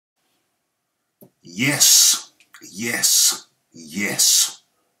Yes, yes, yes.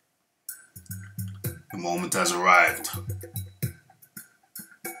 The moment has arrived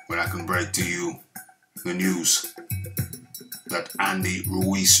when I can break to you the news that Andy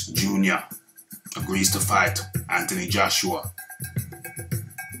Ruiz Jr. agrees to fight Anthony Joshua.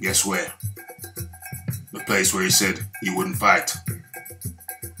 Guess where? The place where he said he wouldn't fight.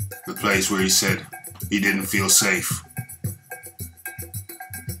 The place where he said he didn't feel safe.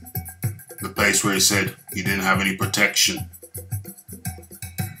 The place where he said he didn't have any protection.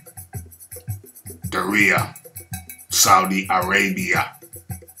 Riyadh, Saudi Arabia.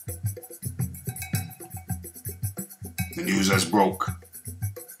 The news has broke.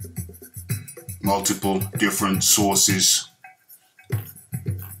 Multiple different sources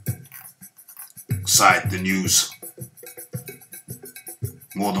cite the news.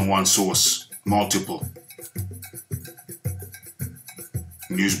 More than one source, multiple.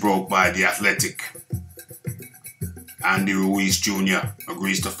 News broke by The Athletic. Andy Ruiz Jr.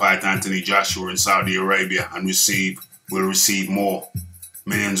 agrees to fight Anthony Joshua in Saudi Arabia and will receive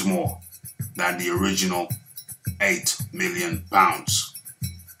millions more than the original £8 million.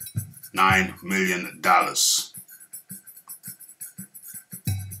 $9 million.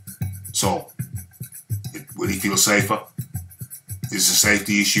 So, will he feel safer? Is this a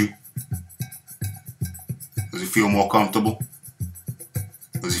safety issue? Does he feel more comfortable?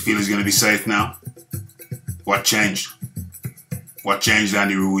 Does he feel he's going to be safe now? What changed? What changed,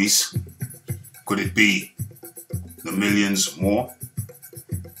 Andy Ruiz? Could it be the millions more?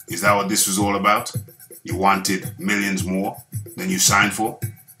 Is that what this was all about? You wanted millions more than you signed for?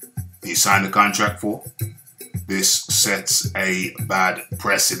 You signed the contract for? This sets a bad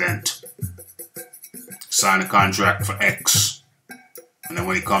precedent. Sign a contract for X, and then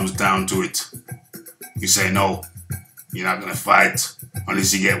when it comes down to it, you say no, you're not going to fight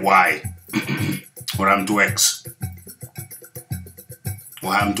unless you get Y. What happened to X?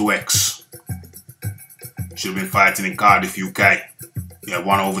 What happened to X? Should have been fighting in Cardiff, UK. You had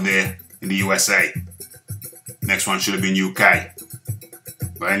one over there in the USA. Next one should have been UK.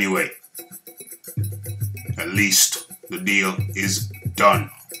 But anyway, at least the deal is done.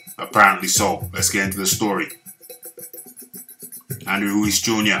 Apparently so. Let's get into the story. Andy Ruiz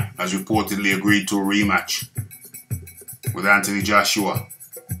Jr. has reportedly agreed to a rematch with Anthony Joshua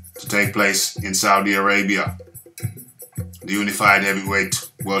to take place in Saudi Arabia. The unified heavyweight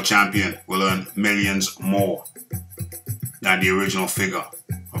world champion will earn millions more than the original figure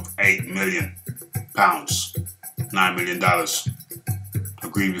of £8 million, $9 million,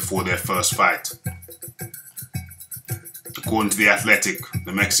 agreed before their first fight. According to The Athletic,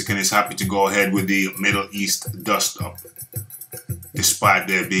 the Mexican is happy to go ahead with the Middle East dust-up, despite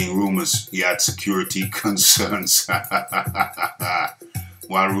there being rumors he had security concerns.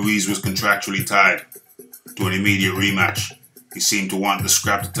 While Ruiz was contractually tied to an immediate rematch, he seemed to want the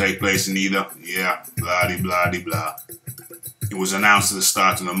scrap to take place in either, blah-de-blah-de-blah. It was announced at the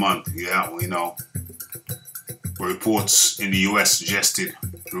start of the month, we know. But reports in the US suggested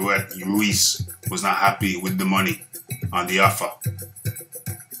Ruiz was not happy with the money on the offer,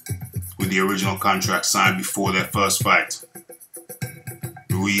 with the original contract signed before their first fight.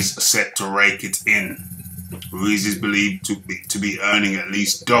 Ruiz set to rake it in. Ruiz is believed to be earning at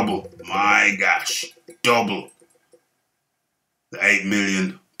least double, my gosh, double the £8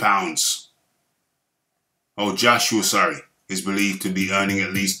 million. Oh, Joshua, is believed to be earning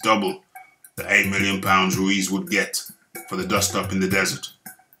at least double the £8 million Ruiz would get for the dust-up in the desert.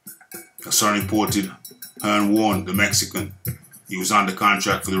 A Sun reported Hearn warned the Mexican he was under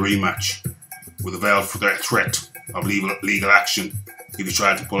contract for the rematch, with a veiled threat of legal action if he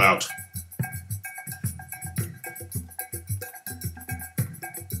tried to pull out.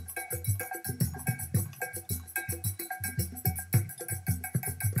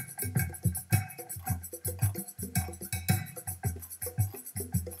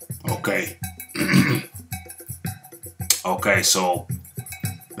 Okay. Okay, so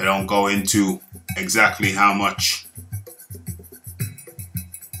they don't go into exactly how much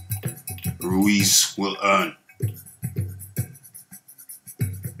Ruiz will earn.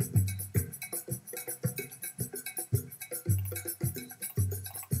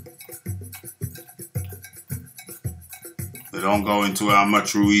 They don't go into how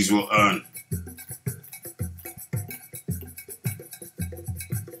much Ruiz will earn.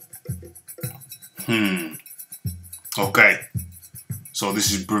 Okay, so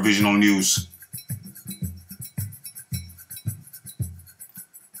this is provisional news.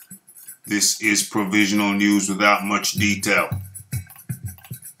 This is provisional news without much detail.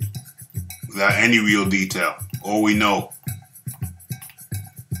 Without any real detail. All we know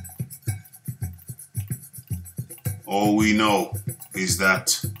All we know is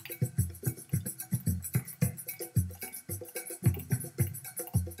that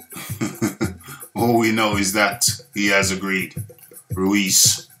all we know is that he has agreed.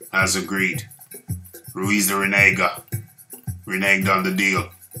 Ruiz has agreed. Ruiz the reneged on the deal.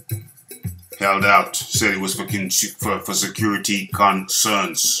 Held out, said it was for security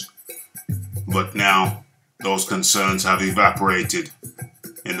concerns. But now those concerns have evaporated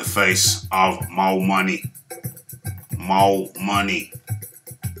in the face of more money. More money.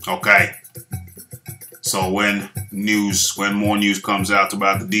 Okay. So when more news comes out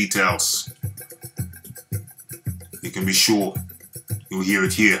about the details, you can be sure you'll hear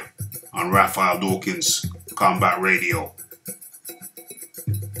it here on Raphael Dawkins Combat Radio.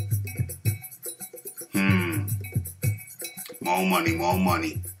 More money, more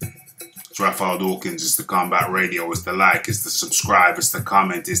money. It's Raphael Dawkins. It's the Combat Radio. It's the like. It's the subscribe. It's the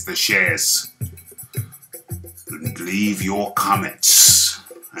comment. It's the shares. Leave your comments.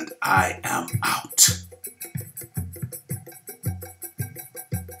 And I am out.